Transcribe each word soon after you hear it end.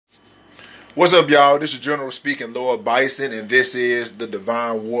What's up, y'all? This is General speaking, Lord Bison, and this is the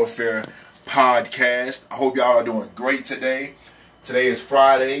Divine Warfare Podcast. I hope y'all are doing great today. Today is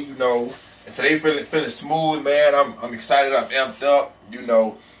Friday, and today feeling smooth, man. I'm excited. I'm amped up.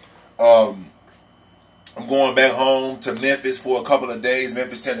 I'm going back home to Memphis for a couple of days,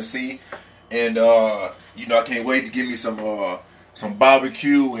 Memphis, Tennessee, and I can't wait to give me some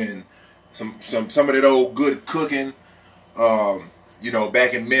barbecue and some of that old good cooking.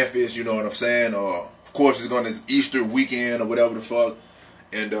 Back in Memphis, you know what I'm saying? Of course, it's going to Easter weekend or whatever the fuck.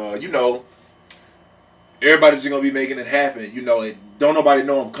 And, everybody's going to be making it happen, and don't nobody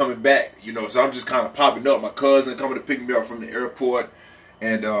know I'm coming back, so I'm just kind of popping up. My cousin coming to pick me up from the airport.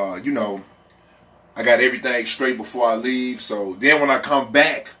 And, I got everything straight before I leave. So then when I come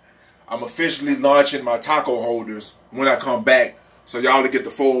back, I'm officially launching my taco holders when I come back. So y'all to get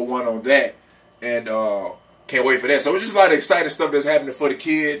the 401 on that. And, can't wait for that. So it's just a lot of exciting stuff that's happening for the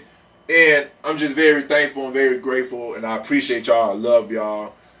kid. And I'm just very thankful and very grateful. And I appreciate y'all. I love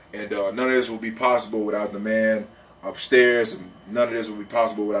y'all. And none of this would be possible without the man upstairs. And none of this would be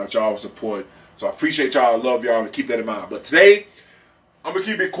possible without y'all's support. So I appreciate y'all. I love y'all. To keep that in mind. But today, I'm going to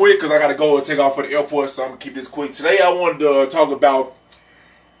keep it quick because I got to go and take off for the airport. So I'm going to keep this quick. Today I wanted to talk about,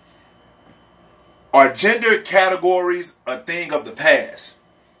 are gender categories a thing of the past?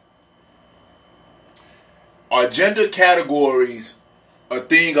 Are gender categories a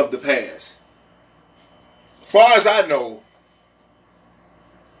thing of the past? As far as I know,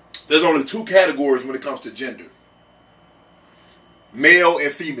 there's only two categories when it comes to gender. Male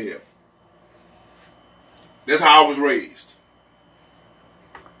and female. That's how I was raised.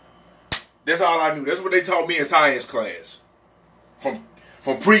 That's all I knew. That's what they taught me in science class. From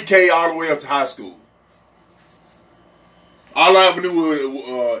pre-K all the way up to high school. All I ever knew was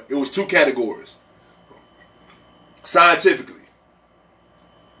it was two categories. Scientifically.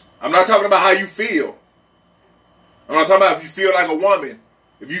 I'm not talking about how you feel. I'm not talking about if you feel like a woman.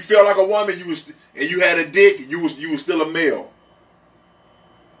 If you feel like a woman, and you had a dick, you was still a male.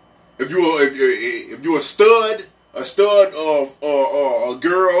 If you a stud of a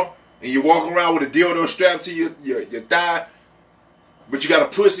girl, and you walk around with a dildo strapped to your thigh, but you got a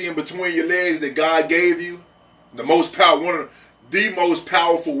pussy in between your legs that God gave you, one of the most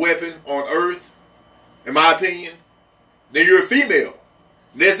powerful weapon on earth, in my opinion, then you're a female.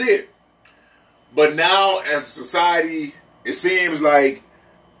 That's it. But now, as a society, it seems like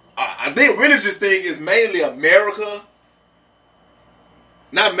I think religious thing is mainly America.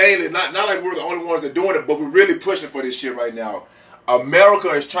 Not mainly, not like we're the only ones that are doing it, but we're really pushing for this shit right now. America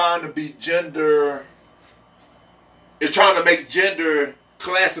is trying to be trying to make gender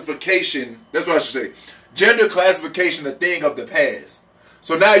classification, that's what I should say, gender classification a thing of the past.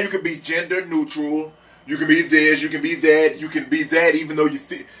 So now you can be gender neutral, you can be this, you can be that, you can be that even though you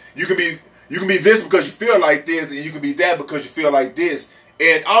can be this because you feel like this, and you can be that because you feel like this,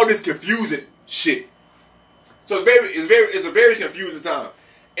 and all this confusing shit. So it's a very confusing time.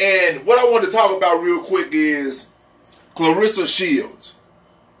 And what I want to talk about real quick is Claressa Shields.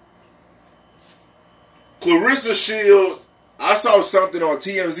 Claressa Shields, I saw something on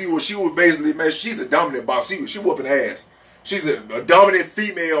TMZ where she was basically, man, she's a dominant boxer. She whooping ass. She's a dominant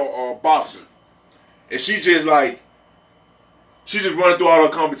female boxer. And she just running through all her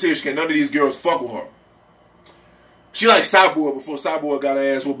competition. Can none of these girls fuck with her? She like Cyborg before Cyborg got her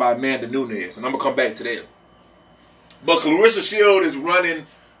ass whooped by Amanda Nunes. And I'm going to come back to that. But Claressa Shields is running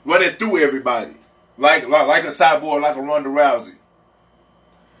through everybody. Like a Cyborg, like a Ronda Rousey.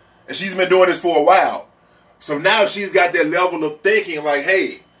 And she's been doing this for a while. So now she's got that level of thinking like,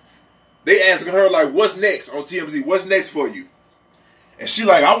 hey, they asking her like, what's next on TMZ? What's next for you? And she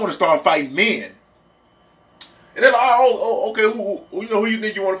like, I want to start fighting men. And they're like, okay, who you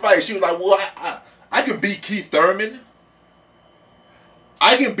think you want to fight? She was like, well, I can beat Keith Thurman.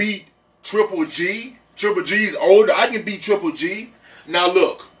 I can beat Triple G. Triple G's older. I can beat Triple G. Now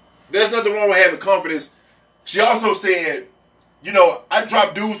look, there's nothing wrong with having confidence. She also said, I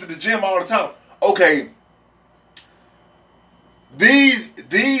drop dudes to the gym all the time. Okay, these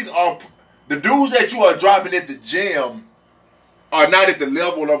are the dudes that you are dropping at the gym are not at the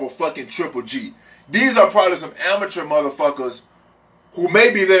level of a fucking Triple G. These are probably some amateur motherfuckers who may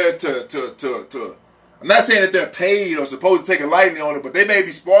be there to I'm not saying that they're paid or supposed to take a lightly on it, but they may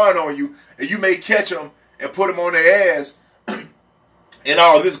be sparring on you, and you may catch them and put them on their ass and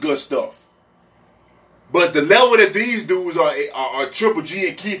all this good stuff. But the level that these dudes are Triple G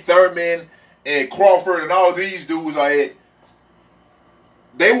and Keith Thurman and Crawford and all these dudes are at,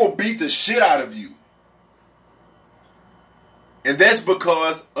 they will beat the shit out of you. And that's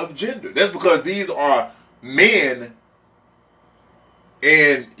because of gender. That's because these are men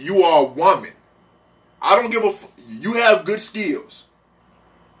and you are a woman, I don't give a you have good skills.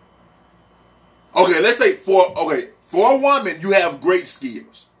 Okay, let's say for a woman, you have great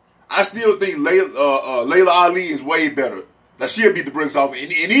skills. I still think Layla Ali is way better. Now she'll beat the bricks off,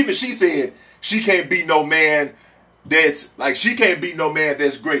 and even she said she can't beat no man she can't beat no man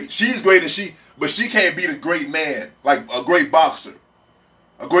that's great. She's great but she can't beat a great man, like a great boxer,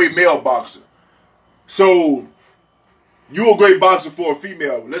 a great male boxer. So you're a great boxer for a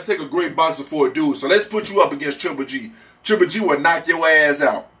female. Let's take a great boxer for a dude. So let's put you up against Triple G. Triple G will knock your ass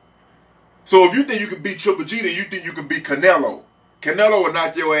out. So if you think you can beat Triple G, then you think you can beat Canelo. Canelo will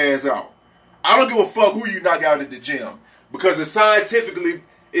knock your ass out. I don't give a fuck who you knock out at the gym. Because it's science.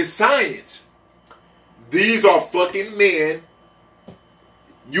 These are fucking men.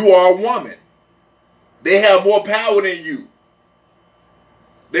 You are a woman. They have more power than you.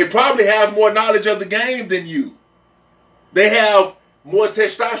 They probably have more knowledge of the game than you. They have more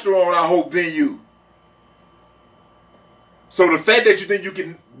testosterone, I hope, than you. So the fact that you think you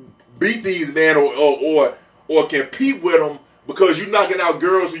can beat these men or compete with them because you're knocking out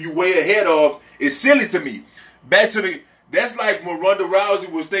girls who you way ahead of is silly to me. That's like when Ronda Rousey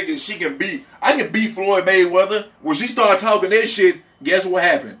was thinking I can beat Floyd Mayweather. When she started talking that shit, guess what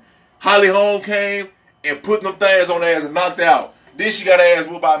happened? Holly Holm came and put them things on her ass and knocked her out. Then she got her ass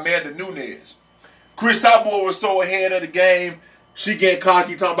whooped by Amanda Nunes. Chris Cyborg was so ahead of the game. She get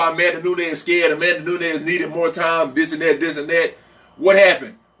cocky talking about Amanda Nunes scared. Amanda Nunes needed more time, this and that, this and that. What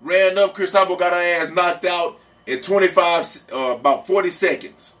happened? Ran up, Chris Cyborg got her ass knocked out in about 40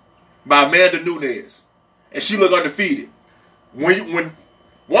 seconds by Amanda Nunes. And she looked undefeated. When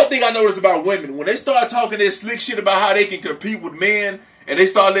one thing I noticed about women, when they start talking this slick shit about how they can compete with men and they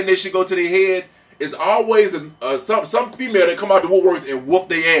start letting that shit go to their head, it's always some female that come out the woodwork and whoop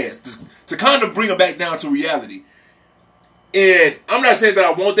their ass to kind of bring them back down to reality. And I'm not saying that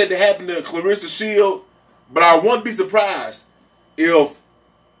I want that to happen to Clarissa Shield, but I won't be surprised if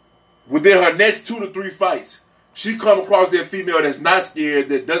within her next 2 to 3 fights, she come across that female that's not scared,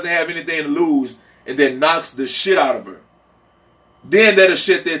 that doesn't have anything to lose, and then knocks the shit out of her. Then that'll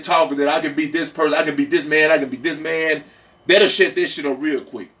shit they're talking that I can beat this person, I can beat this man, I can beat this man. That'll shit this shit up real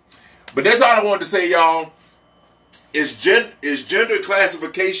quick. But that's all I wanted to say, y'all. Is gender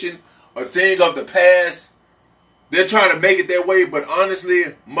classification a thing of the past? They're trying to make it that way, but honestly,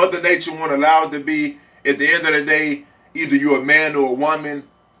 Mother Nature won't allow it to be. At the end of the day, either you're a man or a woman.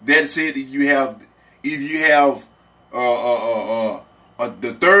 That's it. Either you have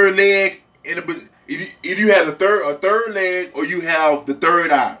the third leg in the. Either you have a third leg or you have the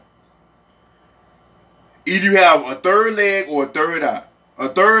third eye. Either you have a third leg or a third eye. A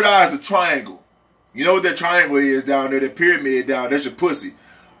third eye is a triangle. You know what that triangle is down there? That pyramid down there, that's your pussy.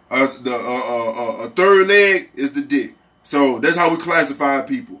 A third leg is the dick. So that's how we classify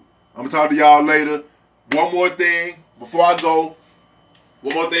people. I'm going to talk to y'all later. One more thing before I go.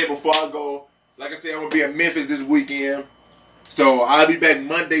 Like I said, I'm going to be in Memphis this weekend. So I'll be back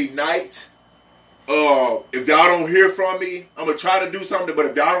Monday night. If y'all don't hear from me, I'm going to try to do something. But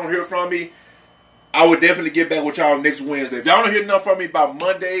if y'all don't hear from me, I would definitely get back with y'all next Wednesday. If y'all don't hear nothing from me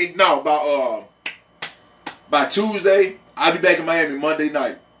by Tuesday, I'll be back in Miami Monday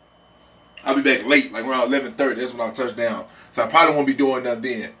night. I'll be back late, like around 11:30. That's when I'll touch down. So I probably won't be doing nothing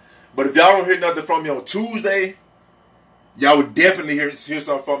then. But if y'all don't hear nothing from me on Tuesday, y'all would definitely hear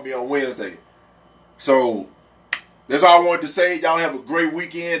something from me on Wednesday. So that's all I wanted to say. Y'all have a great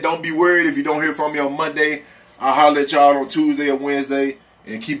weekend. Don't be worried if you don't hear from me on Monday. I'll holler at y'all on Tuesday or Wednesday.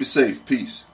 And keep it safe. Peace.